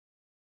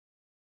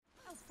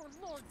for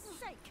Lord's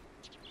sake!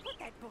 Put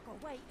that book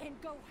away and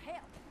go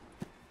help!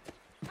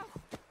 Oh,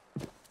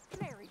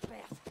 Mary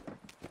Beth.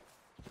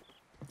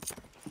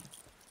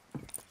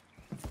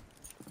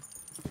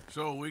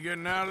 So, we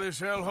getting out of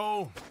this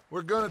hellhole?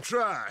 We're gonna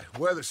try.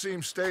 Weather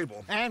seems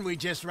stable. And we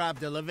just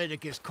robbed the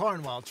Leviticus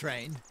Cornwall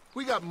train.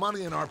 We got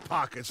money in our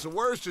pockets. The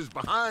worst is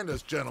behind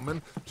us,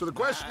 gentlemen. So the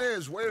question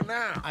is, where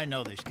now? I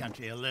know this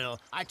country a little.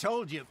 I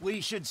told you, we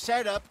should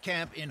set up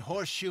camp in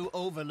Horseshoe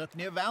Overlook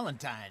near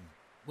Valentine.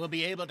 We'll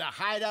be able to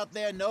hide out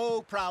there,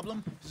 no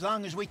problem, as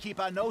long as we keep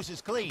our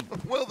noses clean.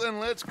 Well, then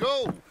let's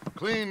go.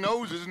 Clean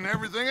noses and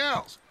everything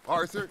else.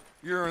 Arthur,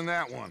 you're in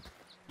that one.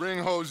 Bring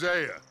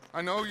Hosea.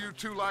 I know you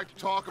two like to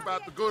talk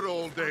about the good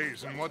old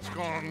days and what's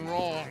gone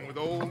wrong with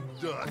old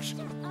Dutch.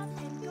 Get up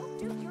and go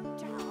do your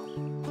job.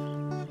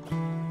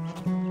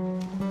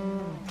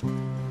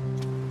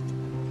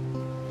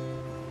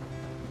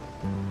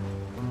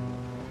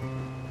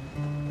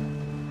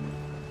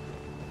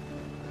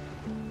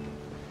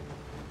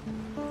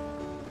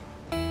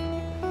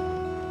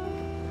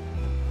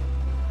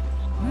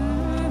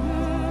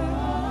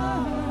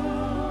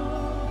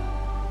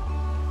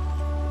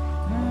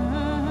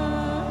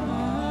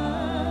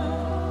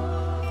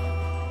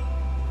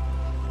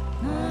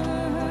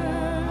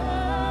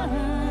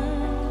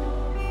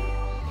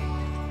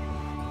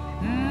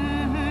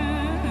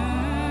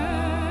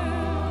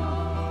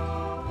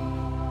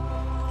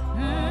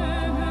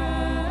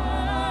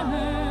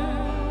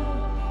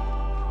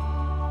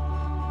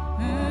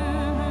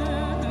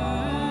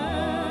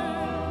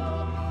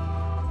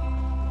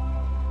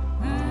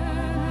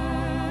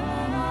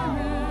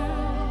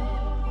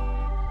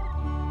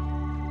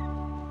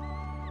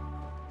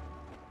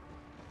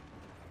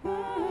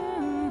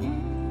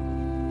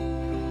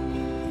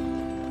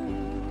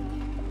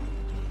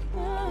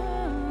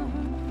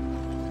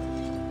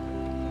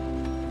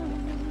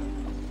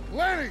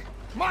 Lenny!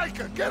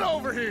 Micah, get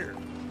over here!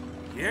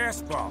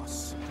 Yes,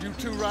 boss. You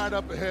two ride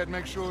up ahead,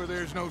 make sure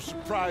there's no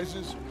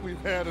surprises. We've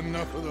had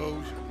enough of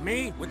those.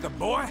 Me with the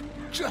boy?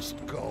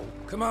 Just go.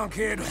 Come on,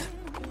 kid.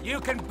 You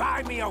can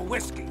buy me a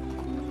whiskey.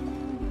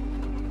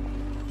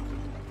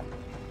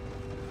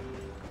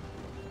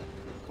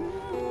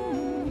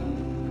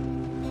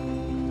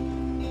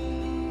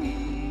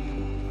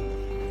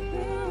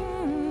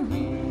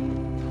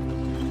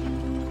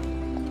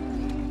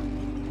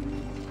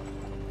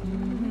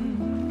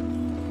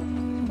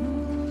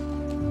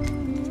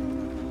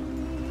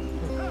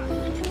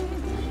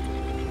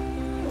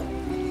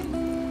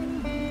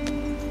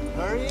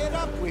 Hurry it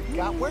up, we've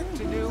got work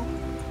to do.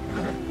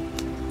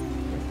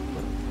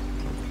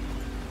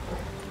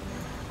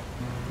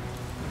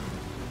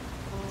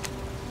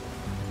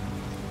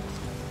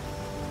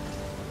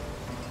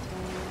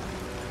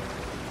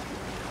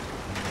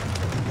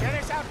 Get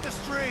us out the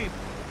stream.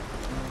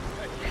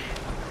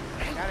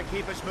 Gotta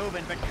keep us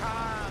moving, but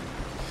calm.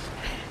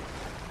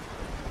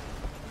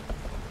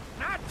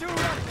 Not too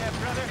rough there,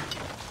 brother.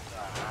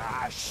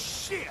 Ah,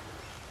 shit!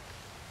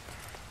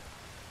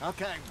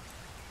 Okay,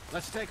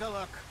 let's take a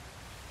look.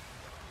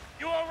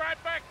 You all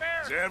right back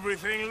there? Does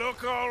everything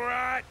look all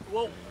right?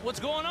 Well,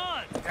 what's going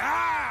on?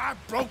 Ah, I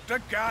broke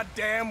the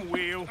goddamn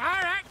wheel. All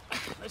right,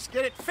 let's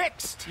get it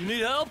fixed. You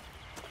need help?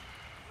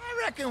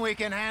 I reckon we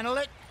can handle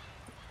it.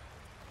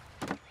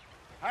 All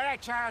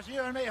right, Charles, you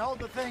and me hold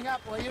the thing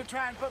up while you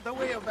try and put the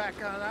wheel back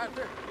on,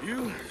 Arthur.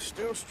 You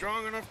still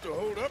strong enough to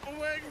hold up a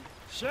wagon?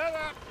 Shut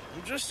up.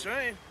 I'm just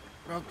saying.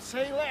 Well,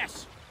 say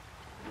less.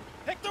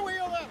 Pick the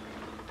wheel up.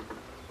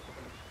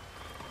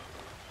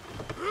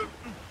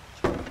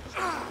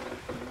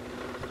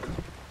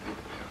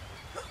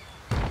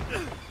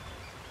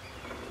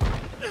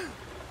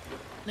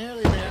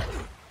 Nearly there.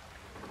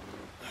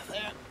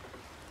 There.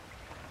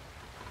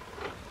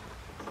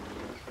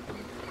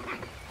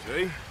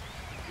 See?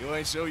 You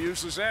ain't so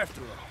useless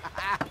after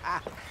all.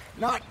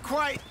 Not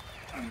quite.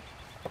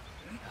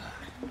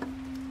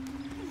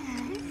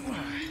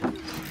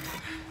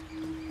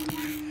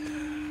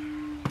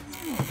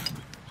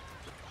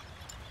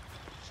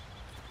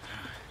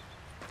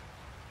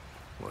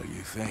 What do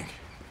you think?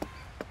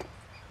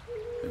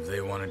 If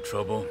they wanted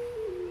trouble,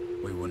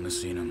 we wouldn't have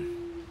seen them.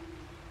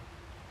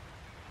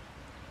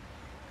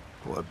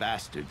 Poor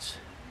bastards.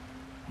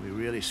 We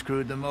really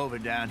screwed them over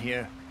down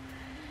here.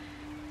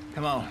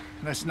 Come on,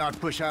 let's not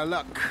push our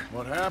luck.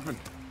 What happened?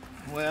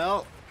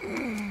 Well,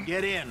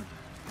 get in.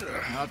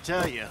 I'll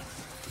tell you.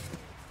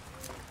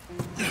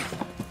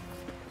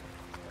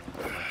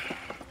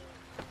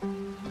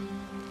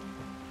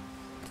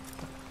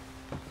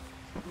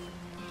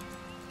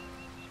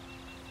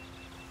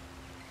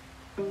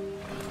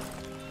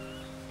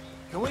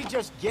 Can we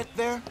just get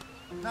there?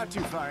 Not too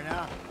far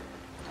now.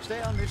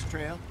 Stay on this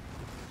trail.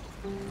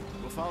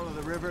 We'll follow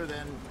the river,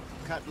 then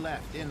cut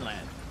left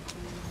inland.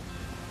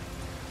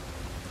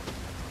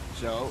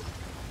 So,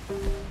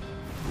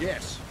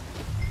 yes,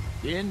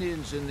 the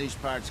Indians in these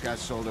parts got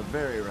sold a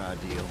very raw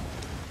deal.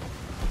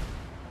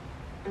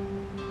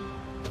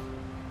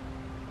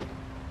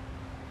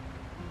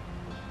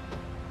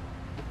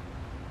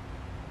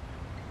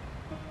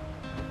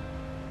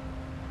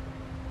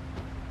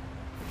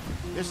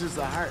 This is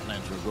the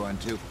heartlands we're going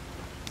to.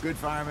 Good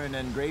farming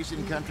and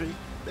grazing country,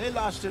 they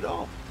lost it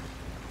all.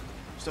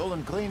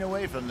 Stolen clean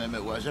away from them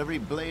it was, every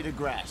blade of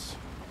grass.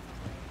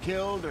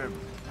 Killed or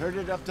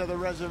herded up to the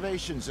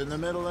reservations in the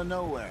middle of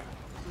nowhere.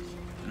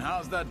 And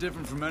how's that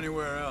different from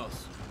anywhere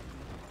else?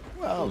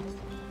 Well,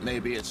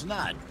 maybe it's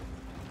not.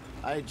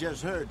 I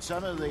just heard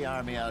some of the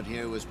army out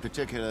here was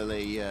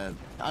particularly,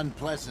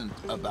 unpleasant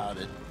about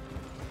it.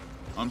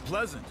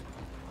 Unpleasant?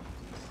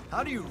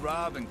 How do you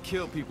rob and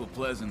kill people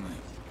pleasantly?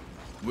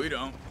 We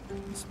don't,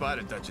 in spite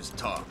of Dutch's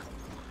talk.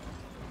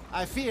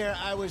 I fear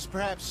I was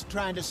perhaps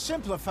trying to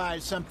simplify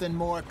something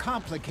more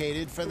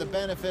complicated for the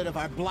benefit of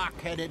our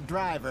block-headed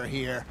driver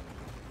here.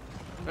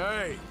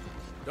 Hey,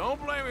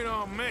 don't blame it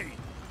on me.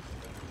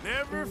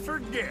 Never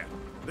forget,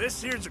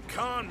 this here's a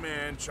con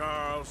man,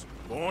 Charles,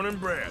 born and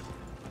bred.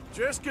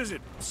 Just 'cause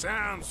it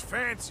sounds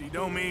fancy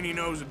don't mean he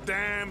knows a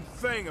damn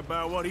thing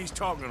about what he's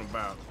talking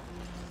about.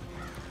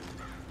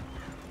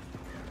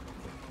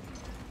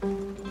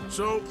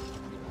 So,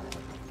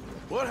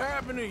 what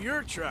happened to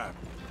your tribe?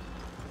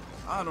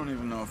 I don't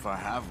even know if I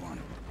have one.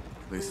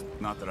 At least,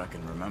 not that I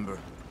can remember.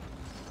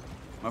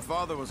 My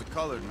father was a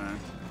colored man.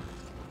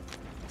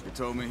 He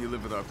told me he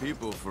lived with our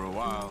people for a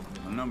while.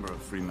 A number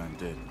of free men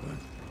did, but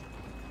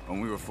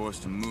when we were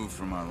forced to move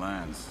from our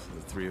lands,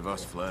 the three of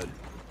us fled.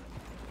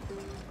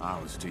 I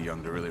was too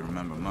young to really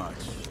remember much.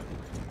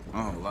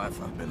 My whole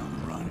life I've been on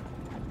the run.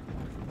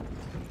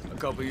 A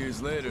couple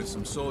years later,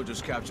 some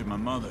soldiers captured my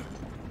mother.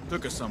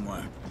 Took her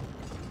somewhere.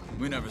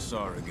 We never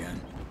saw her again.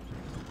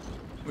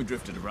 We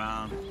drifted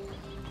around.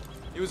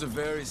 He was a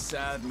very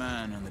sad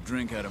man, and the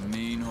drink had a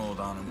mean hold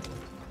on him.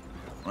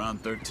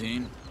 Around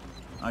 13,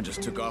 I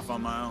just took off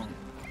on my own.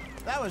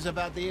 That was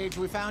about the age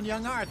we found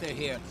young Arthur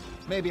here.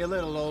 Maybe a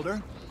little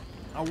older.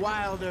 A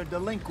wilder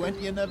delinquent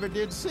you never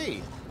did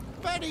see.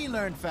 But he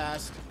learned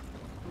fast.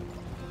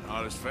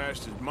 Not as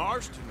fast as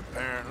Marston,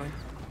 apparently.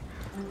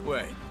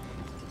 Wait,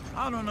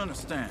 I don't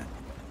understand.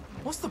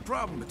 What's the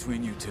problem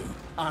between you two?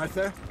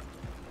 Arthur?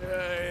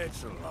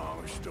 It's a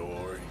long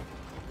story.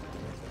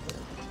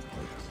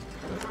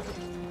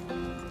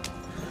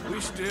 We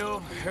still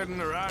heading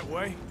the right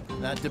way?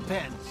 That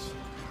depends.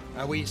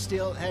 Are we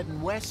still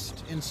heading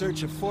west in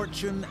search of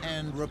fortune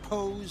and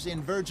repose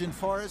in virgin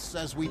forests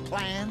as we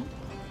planned?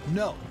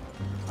 No.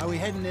 Are we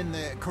heading in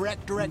the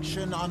correct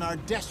direction on our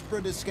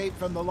desperate escape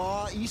from the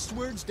law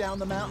eastwards down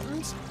the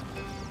mountains?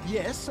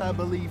 Yes, I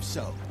believe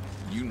so.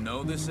 You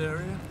know this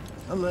area?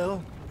 A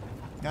little.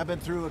 I've been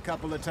through a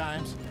couple of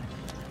times.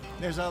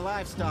 There's a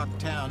livestock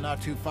town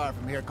not too far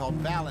from here called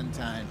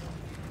Valentine.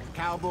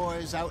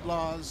 Cowboys,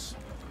 outlaws,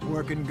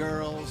 working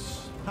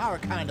girls, our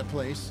kind of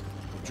place.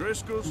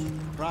 Driscoll's?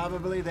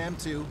 Probably them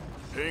too.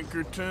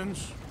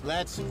 Pinkertons?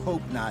 Let's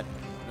hope not.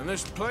 And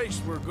this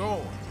place we're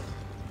going.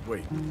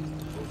 Wait,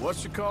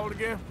 what's it called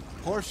again?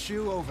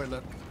 Horseshoe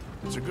Overlook.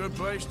 It's a good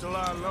place to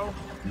lie low?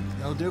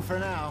 They'll do for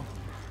now.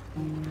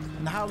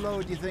 And how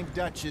low do you think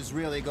Dutch is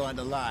really going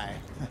to lie?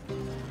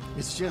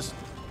 It's just,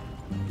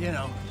 you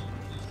know,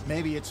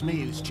 maybe it's me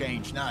who's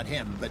changed, not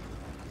him, but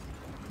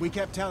we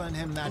kept telling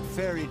him that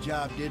ferry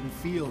job didn't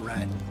feel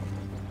right.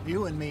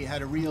 You and me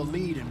had a real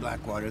lead in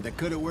Blackwater that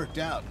could have worked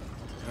out.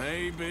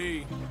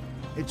 Maybe.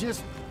 It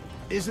just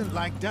isn't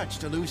like Dutch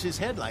to lose his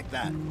head like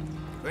that.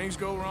 Things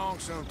go wrong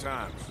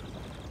sometimes.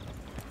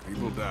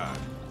 People die.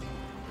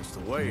 It's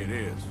the way it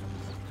is.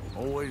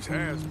 Always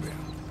has been.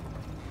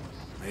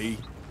 Me,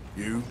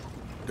 you,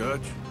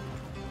 Dutch.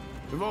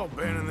 We've all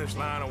been in this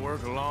line of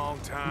work a long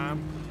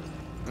time.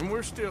 And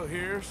we're still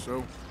here,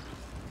 so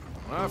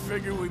I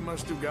figure we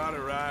must have got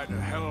it right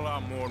a hell of a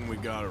lot more than we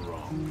got it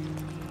wrong.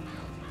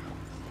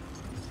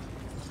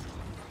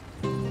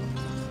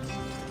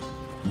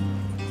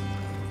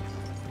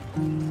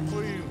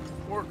 What are you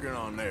working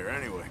on there,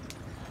 anyway?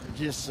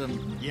 Just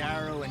some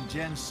yarrow and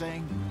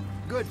ginseng.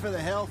 Good for the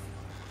health.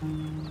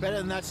 Better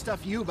than that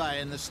stuff you buy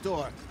in the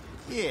store.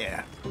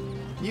 Yeah,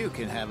 you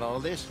can have all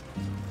this.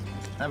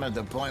 I'm at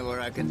the point where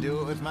I can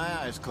do it with my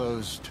eyes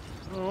closed.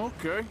 Oh,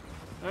 okay.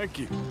 Thank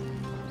you.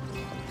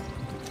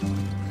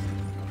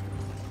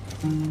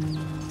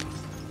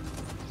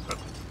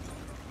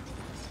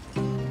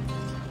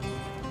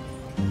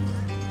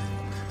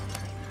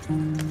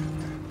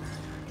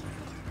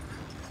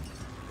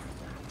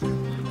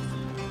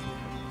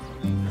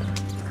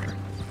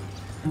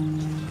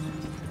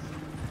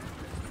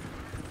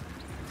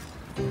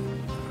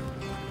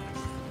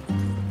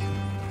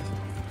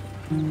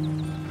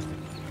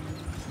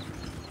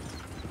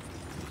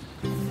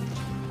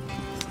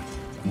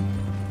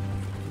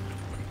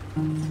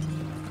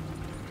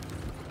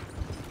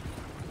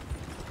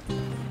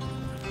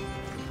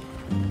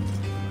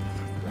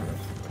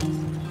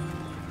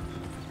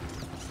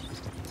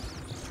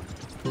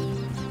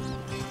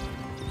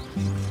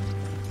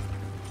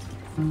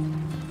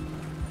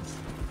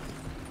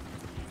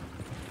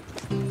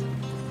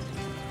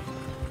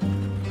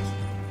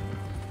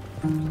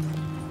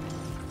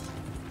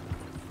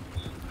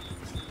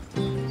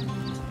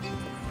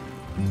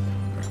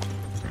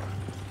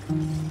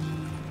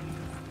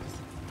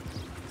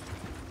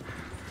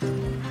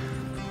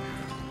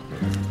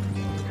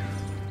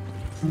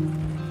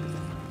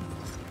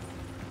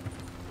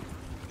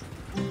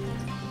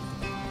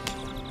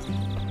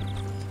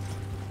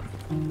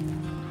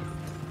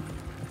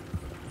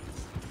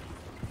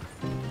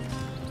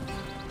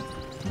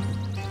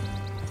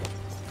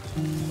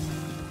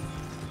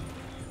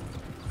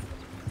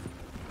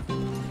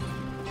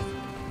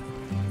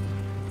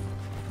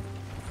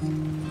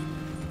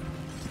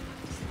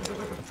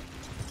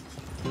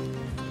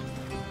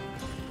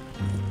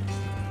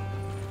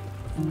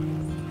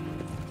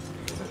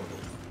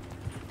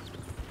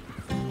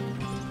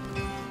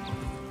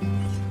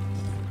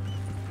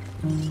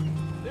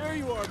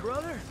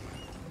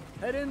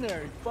 Head in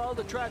there and follow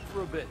the track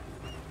for a bit.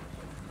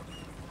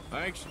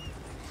 Thanks.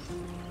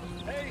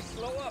 Hey,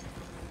 slow up.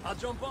 I'll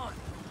jump on.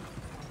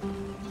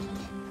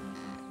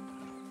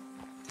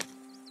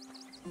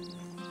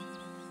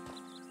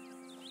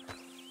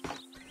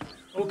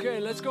 Okay,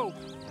 let's go.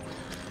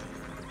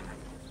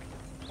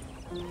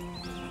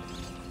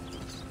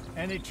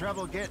 Any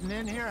trouble getting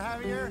in here,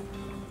 Javier?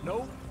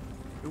 Nope.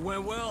 It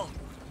went well.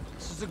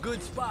 This is a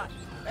good spot.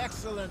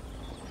 Excellent.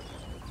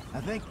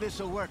 I think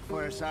this'll work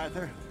for us,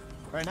 Arthur.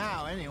 For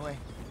now, anyway.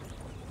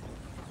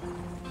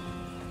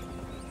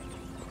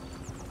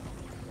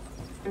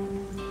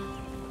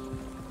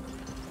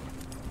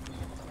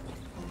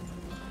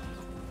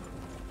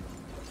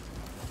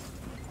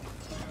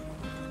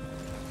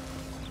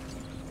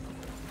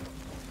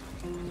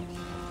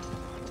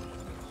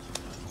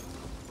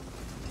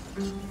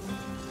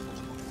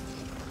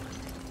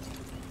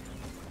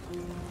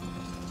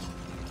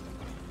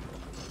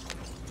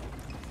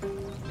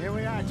 Here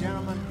we are,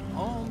 gentlemen.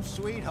 Home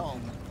sweet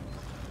home.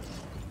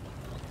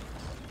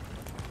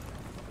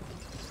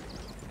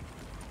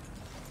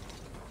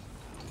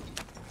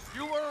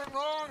 You weren't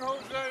wrong,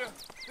 Hosea.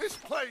 This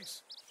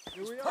place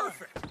is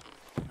perfect.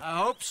 I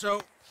hope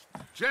so.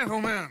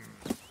 Gentlemen,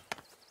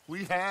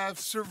 we have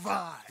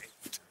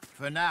survived.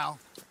 For now.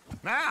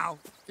 Now,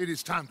 it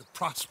is time to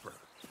prosper.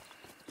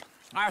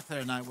 Arthur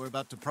and I were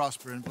about to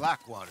prosper in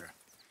Blackwater.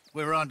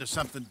 We were onto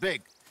something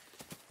big.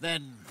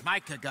 Then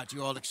Micah got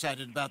you all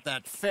excited about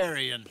that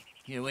ferry, and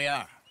here we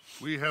are.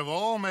 We have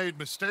all made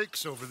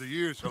mistakes over the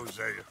years,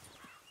 Hosea.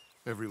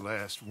 Every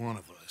last one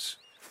of us.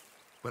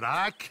 But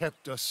I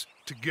kept us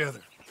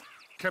together.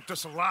 Kept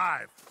us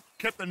alive.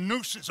 Kept the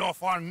nooses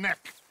off our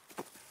neck.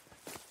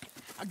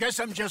 I guess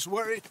I'm just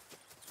worried.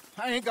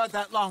 I ain't got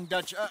that long,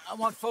 Dutch. I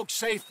want folks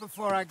safe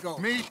before I go.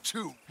 Me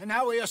too. And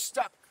now we are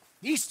stuck,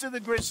 east of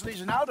the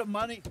Grizzlies and out of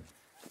money,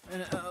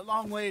 and a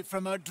long way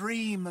from our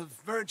dream of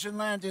virgin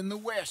land in the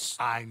west.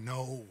 I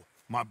know,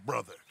 my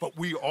brother, but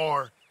we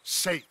are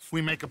safe.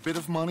 We make a bit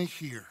of money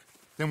here,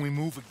 then we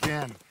move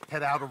again,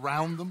 head out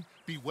around them,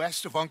 be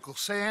west of Uncle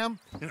Sam,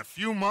 in a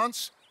few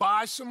months,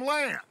 buy some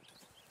land.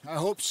 I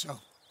hope so.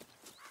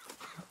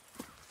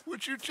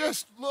 Would you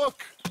just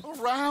look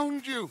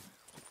around you?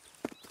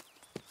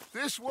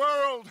 This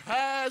world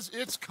has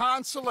its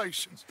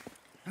consolations.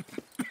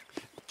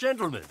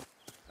 Gentlemen,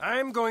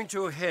 I'm going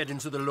to head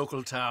into the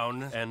local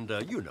town and,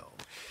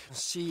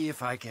 see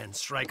if I can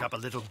strike up a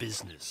little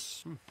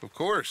business. Of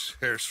course,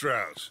 Herr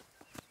Strauss.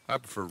 I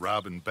prefer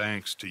robbing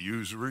banks to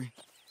usury.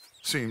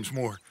 Seems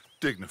more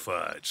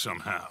dignified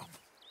somehow.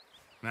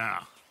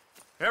 Now,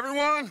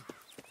 everyone,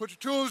 put your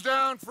tools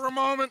down for a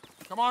moment.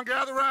 Come on,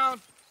 gather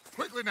round.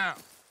 Quickly now.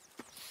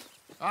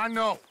 I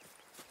know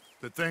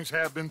that things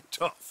have been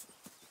tough,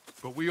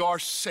 but we are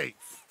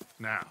safe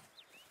now,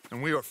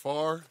 and we are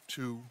far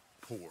too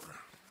poor.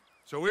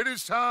 So it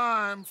is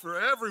time for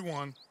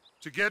everyone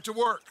to get to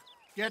work.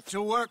 Get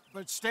to work,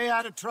 but stay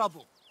out of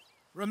trouble.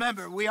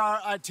 Remember, we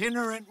are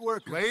itinerant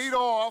workers. Laid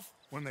off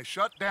when they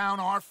shut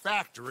down our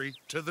factory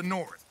to the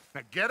north.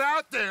 Now get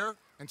out there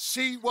and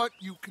see what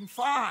you can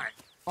find.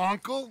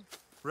 Uncle,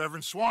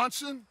 Reverend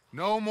Swanson,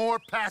 no more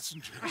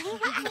passengers.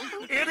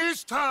 It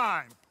is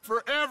time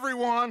for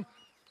everyone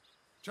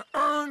to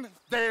earn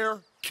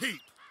their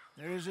keep.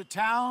 There is a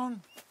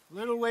town a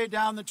little way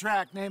down the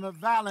track named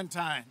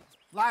Valentine.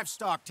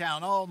 Livestock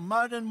town, all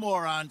mud and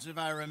morons, if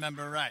I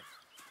remember right.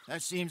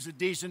 That seems a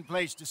decent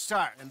place to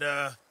start. And,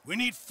 we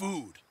need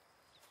food.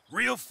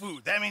 Real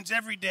food. That means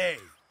every day.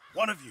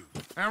 One of you.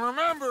 And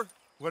remember,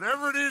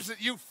 whatever it is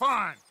that you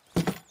find,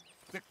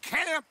 the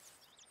camp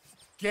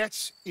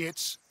gets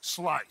its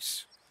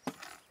slice.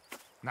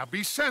 Now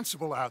be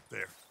sensible out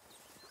there.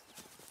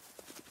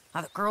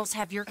 Now, the girls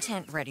have your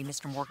tent ready,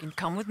 Mr. Morgan.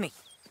 Come with me.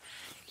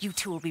 You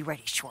two will be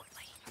ready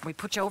shortly. We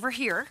put you over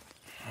here.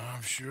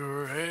 I'm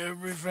sure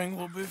everything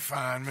will be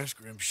fine, Miss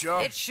Grimshaw.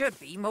 It should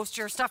be. Most of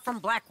your stuff from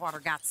Blackwater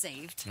got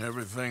saved.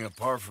 Everything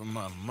apart from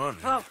my money.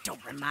 Oh,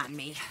 don't remind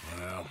me.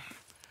 Well,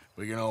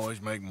 we can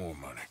always make more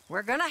money.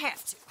 We're gonna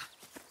have to.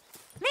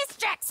 Miss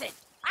Jackson,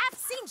 I've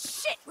seen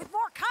shit with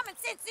more common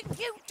sense than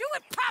you. Do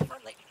it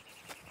properly.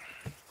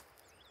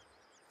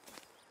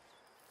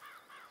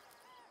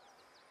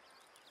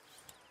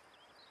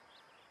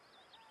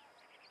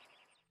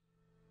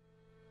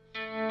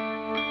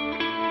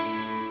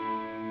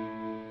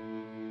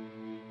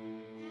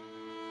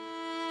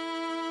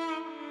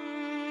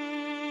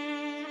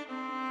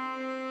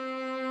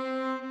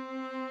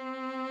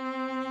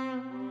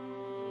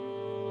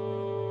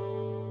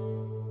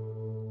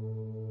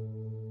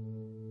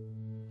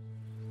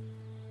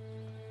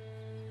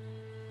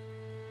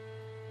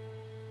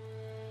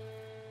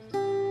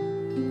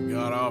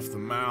 Got off the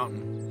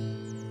mountain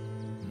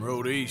and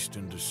rode east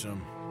into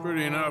some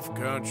pretty enough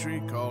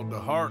country called the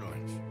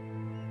Heartlands.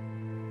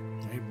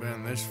 Ain't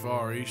been this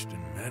far east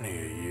in many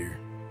a year.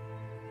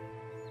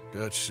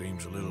 Dutch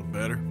seems a little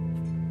better.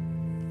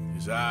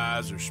 His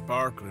eyes are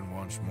sparkling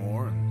once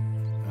more,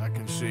 and I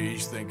can see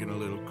he's thinking a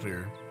little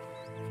clearer.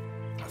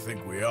 I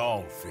think we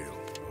all feel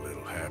a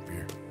little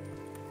happier.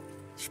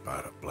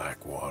 spite of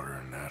Blackwater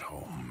and that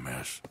whole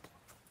mess.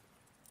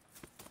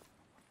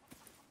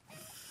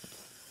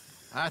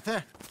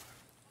 Arthur?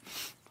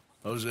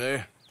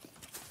 Jose?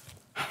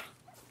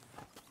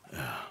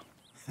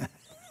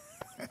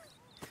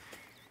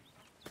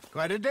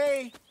 Quite a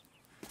day.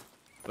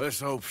 Let's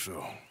hope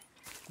so.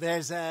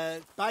 There's a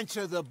bunch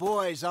of the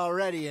boys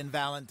already in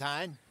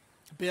Valentine.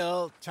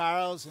 Bill,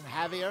 Charles, and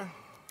Javier.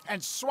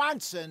 And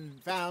Swanson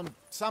found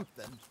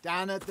something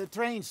down at the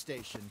train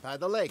station by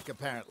the lake,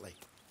 apparently.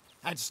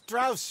 And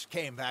Strauss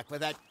came back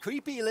with that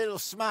creepy little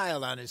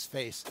smile on his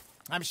face.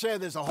 I'm sure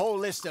there's a whole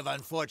list of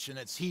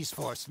unfortunates he's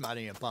forced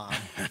money upon.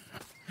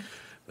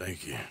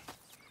 Thank you.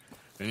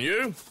 And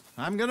you?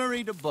 I'm gonna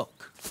read a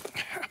book.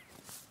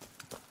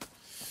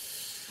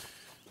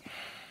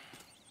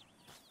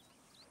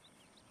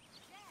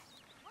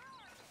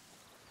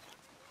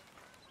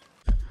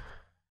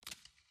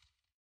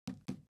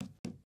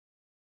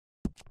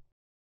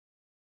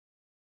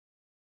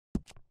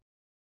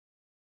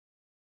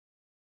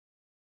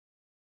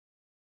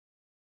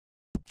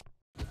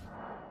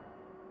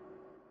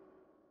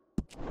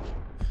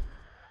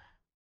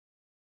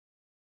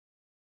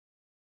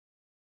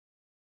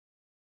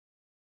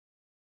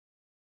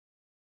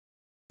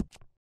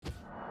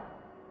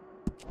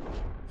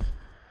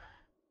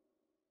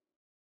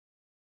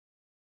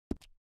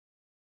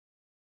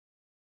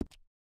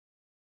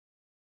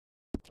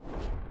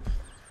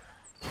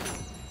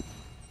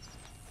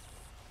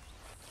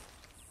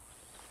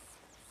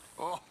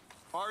 Oh,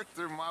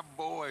 Arthur, my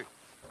boy.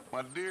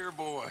 My dear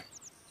boy.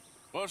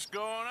 What's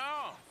going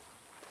on?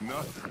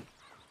 Nothing.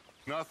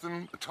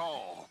 Nothing at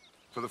all.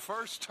 For the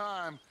first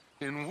time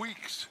in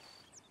weeks,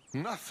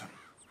 nothing.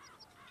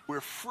 We're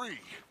free.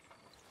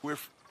 We're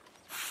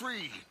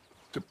free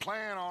to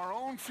plan our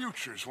own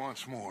futures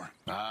once more.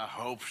 I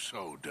hope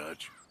so,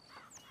 Dutch.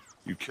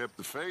 You kept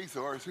the faith,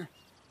 Arthur.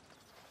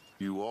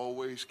 You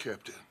always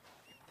kept it.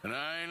 And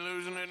I ain't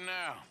losing it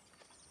now.